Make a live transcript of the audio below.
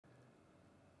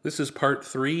This is part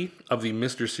 3 of the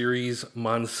mrseri's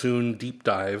Monsoon deep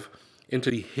dive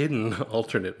into the hidden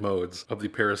alternate modes of the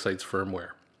Parasites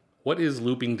firmware. What is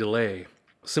looping delay?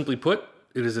 Simply put,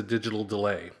 it is a digital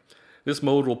delay. This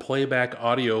mode will play back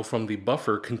audio from the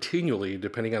buffer continually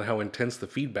depending on how intense the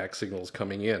feedback signal is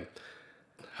coming in.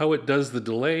 How it does the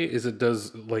delay is it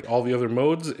does like all the other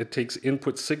modes. It takes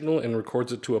input signal and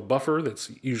records it to a buffer that's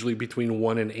usually between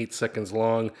 1 and 8 seconds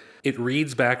long. It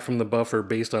reads back from the buffer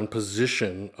based on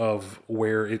position of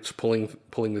where it's pulling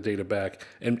the data back,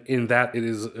 and in that it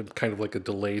is kind of like a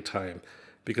delay time,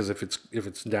 because if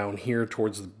it's down here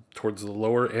towards the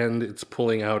lower end, it's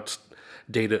pulling out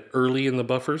data early in the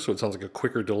buffer, so it sounds like a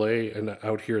quicker delay, and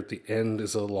out here at the end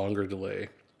is a longer delay.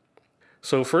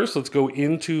 So first, let's go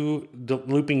into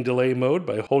looping delay mode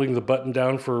by holding the button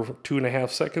down for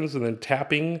 2.5 seconds and then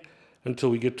tapping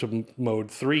until we get to mode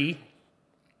 3.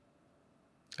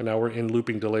 And now we're in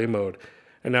looping delay mode.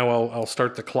 And now I'll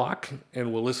start the clock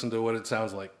and we'll listen to what it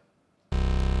sounds like.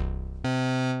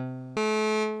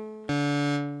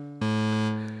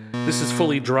 This is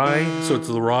fully dry, so it's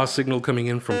the raw signal coming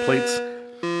in from plates.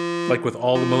 Like with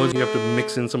all the modes, you have to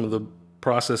mix in some of the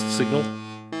processed signal.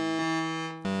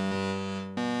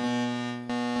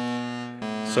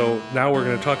 So now we're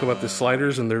going to talk about the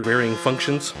sliders and their varying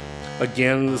functions.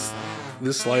 Again,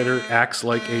 this slider acts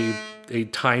like a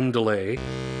time delay.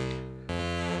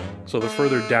 So the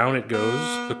further down it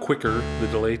goes, the quicker the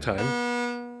delay time.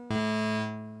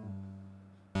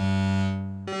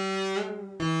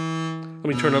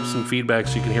 Let me turn up some feedback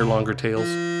so you can hear longer tails.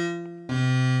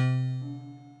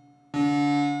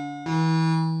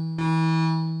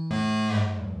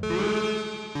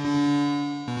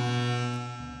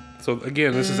 So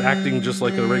again, this is acting just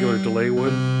like a regular delay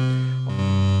would.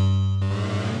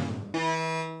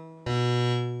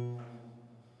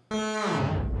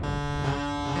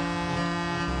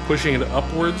 Pushing it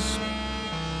upwards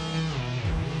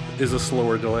is a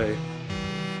slower delay.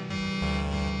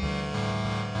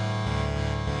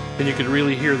 And you can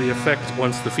really hear the effect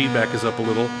once the feedback is up a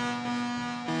little.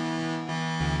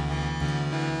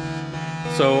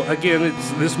 So again,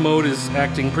 this mode is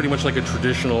acting pretty much like a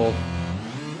traditional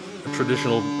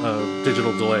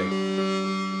digital delay.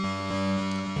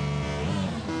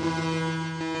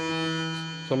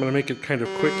 So I'm going to make it kind of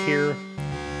quick here.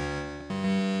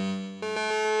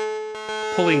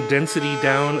 Pulling density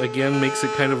down again makes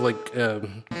it kind of like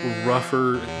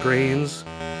rougher grains,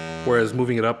 whereas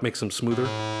moving it up makes them smoother.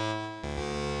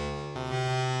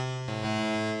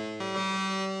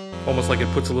 Almost like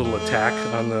it puts a little attack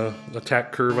on the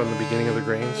attack curve on the beginning of the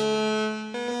grains.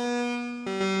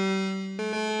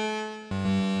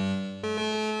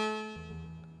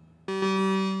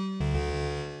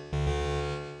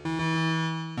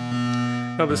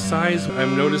 Now the size,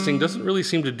 I'm noticing, doesn't really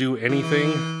seem to do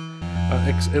anything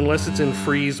unless it's in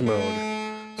freeze mode.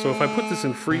 So if I put this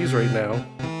in freeze right now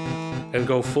and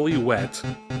go fully wet,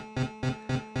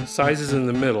 size is in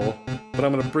the middle, but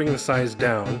I'm going to bring the size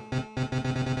down.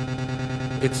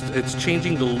 It's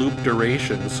changing the loop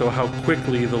duration, so how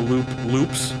quickly the loop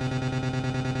loops.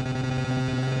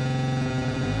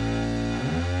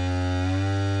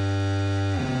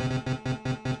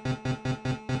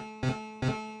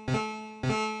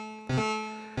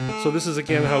 So this is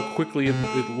again how quickly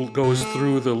it goes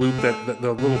through the loop,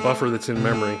 the little buffer that's in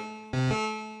memory.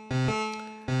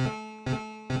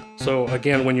 So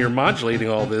again, when you're modulating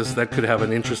all this, that could have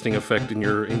an interesting effect in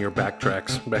your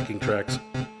backing tracks.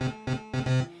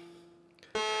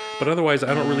 But otherwise,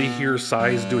 I don't really hear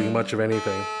size doing much of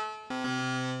anything.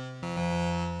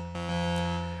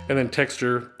 And then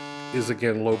texture is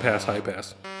again low pass, high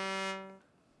pass.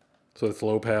 So it's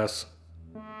low pass.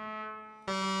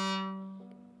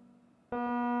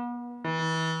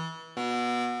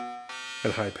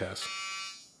 And high pass.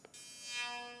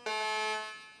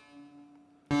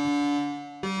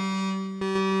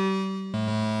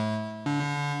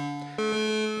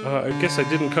 I guess I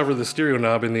didn't cover the stereo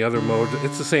knob in the other mode.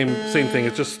 It's the same thing.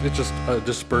 It's just a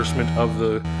disbursement of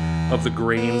the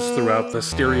grains throughout the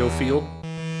stereo field.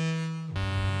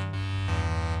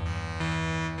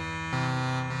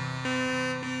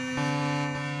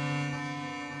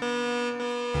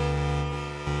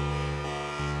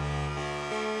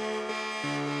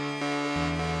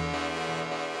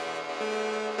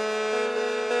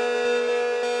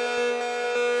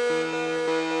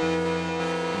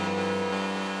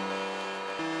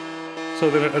 So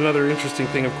then another interesting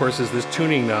thing, of course, is this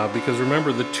tuning knob, because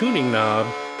remember, the tuning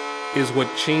knob is what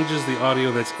changes the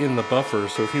audio that's in the buffer.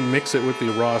 So if you mix it with the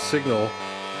raw signal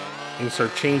and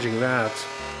start changing that,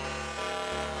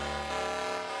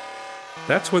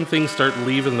 that's when things start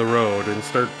leaving the road and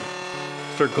start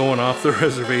start going off the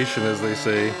reservation, as they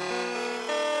say,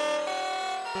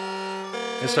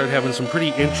 and start having some pretty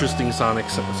interesting sonic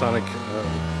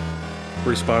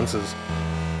responses.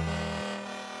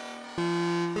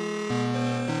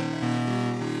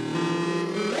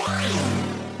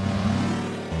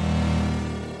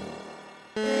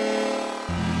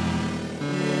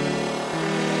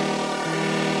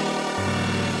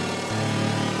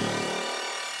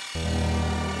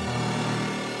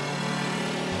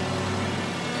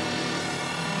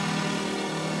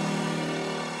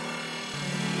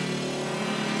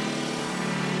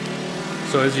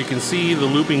 So as you can see, the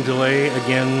looping delay,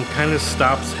 again, kind of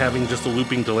stops having just a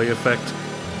looping delay effect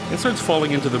and starts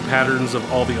falling into the patterns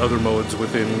of all the other modes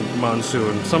within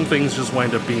Monsoon. Some things just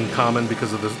wind up being common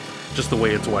because of just the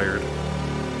way it's wired.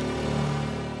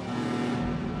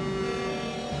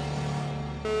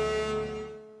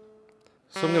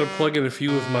 So I'm going to plug in a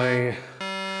few of my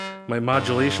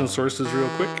modulation sources real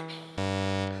quick,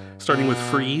 starting with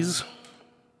freeze.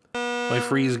 My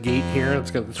freeze gate here,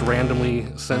 it's randomly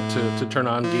sent to turn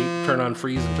on gate, turn on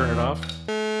freeze and turn it off.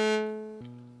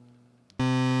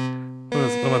 I'm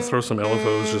gonna throw some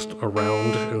LFOs just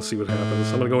around and see what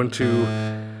happens. I'm gonna go into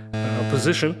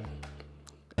position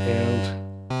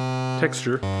and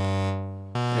texture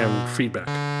and feedback.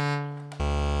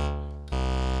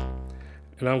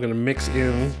 And now I'm gonna mix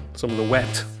in some of the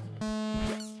wet.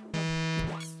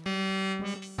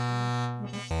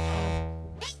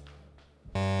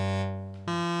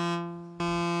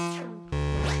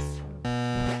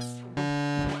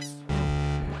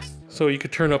 So you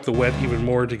could turn up the wet even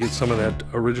more to get some of that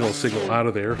original signal out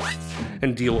of there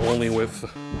and deal only with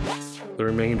the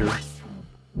remainder.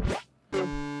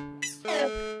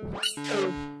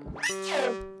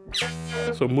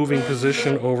 So moving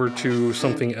position over to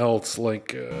something else,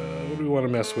 like, what do we want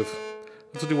to mess with?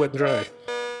 Let's do wet and dry.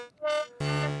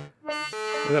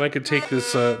 And then I could take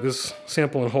this, this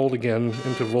sample and hold again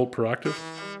into volt per octave.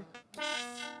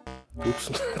 Oops,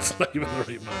 that's not even the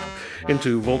right amount.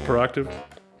 Into volt per octave.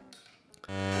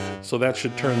 So that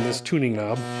should turn this tuning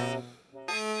knob.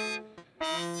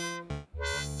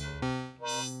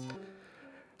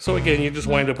 So again, you just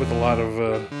wind up with a lot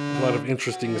of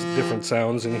interesting different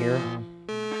sounds in here.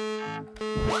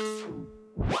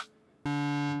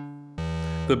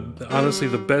 Honestly,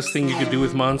 the best thing you could do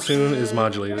with Monsoon is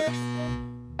modulate it.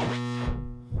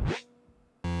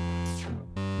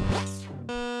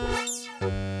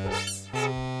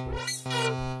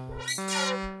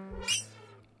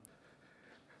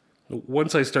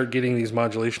 Once I start getting these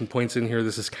modulation points in here,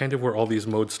 this is kind of where all these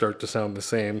modes start to sound the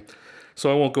same.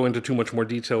 So I won't go into too much more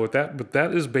detail with that, but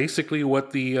that is basically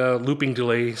what the looping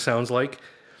delay sounds like.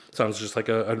 Sounds just like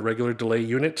a regular delay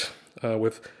unit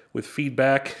with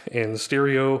feedback and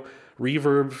stereo,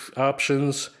 reverb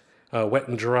options, wet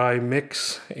and dry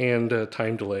mix, and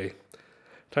time delay.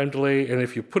 Time delay, and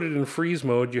if you put it in freeze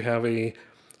mode, you have a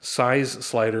size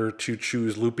slider to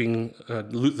choose looping,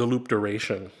 the loop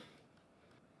duration.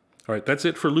 All right, that's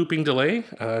it for looping delay.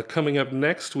 Coming up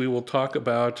next, we will talk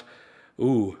about,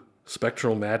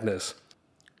 spectral madness.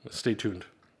 Stay tuned.